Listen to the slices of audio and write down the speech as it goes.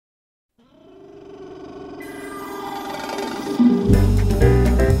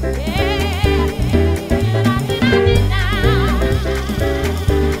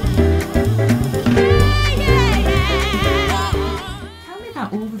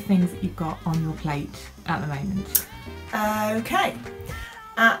things that you've got on your plate at the moment? Okay.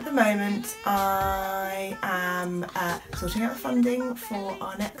 At the moment, I am sorting out the funding for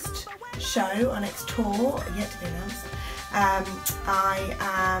our next show, our next tour, yet to be announced. I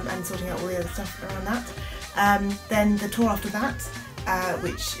am sorting out all the other stuff around that. Then the tour after that,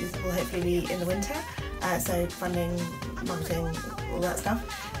 which will hopefully be in the winter. So funding, marketing, all that stuff.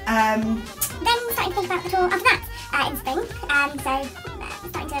 Then starting to think about the tour after that in spring. So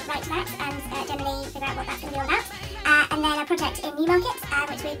starting to write to that and generally figure out what that's going to be all about. And then a project in Newmarket,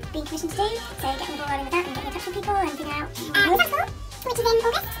 which we've been commissioned to do. So getting the ball rolling with that and getting in touch with people and figuring out what's up, which is in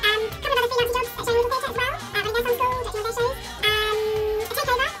August. A couple of other freelance jobs at Showing Little Theatre as well. Running their school, directing all their shows. A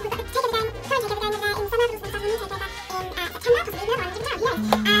takeover. We've got the takeover going, current takeover going in summer, but also starting a new takeover in September, possibly another one, I don't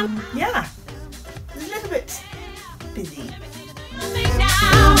know. Yeah, it's a little bit busy.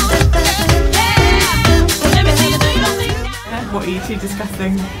 What are you two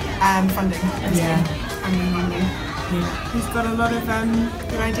discussing? Funding. Yeah. Yeah. He's got a lot of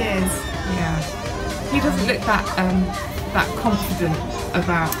good ideas. Yeah. He doesn't look that confident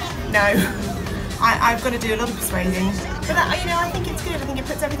about. No, I've got to do a lot of persuading, but I think it's good. I think it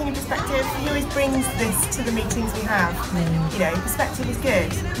puts everything in perspective. He always brings this to the meetings we have. You know, perspective is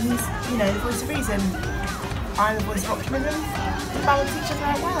good. He's, the voice of reason. I'm the voice of optimism. We balance each other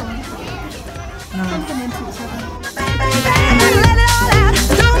out well. Complement each other.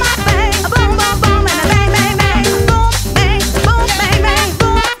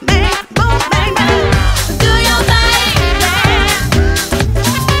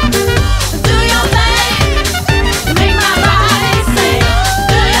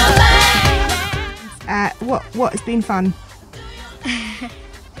 What has been fun?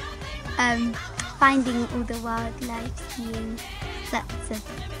 Finding all the wildlife, seeing lots of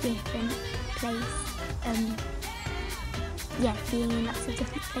different places. Being in lots of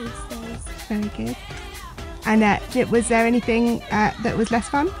different places. Very good. And was there anything that was less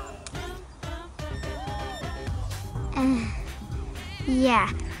fun?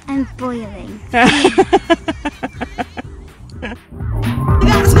 Yeah, and boiling.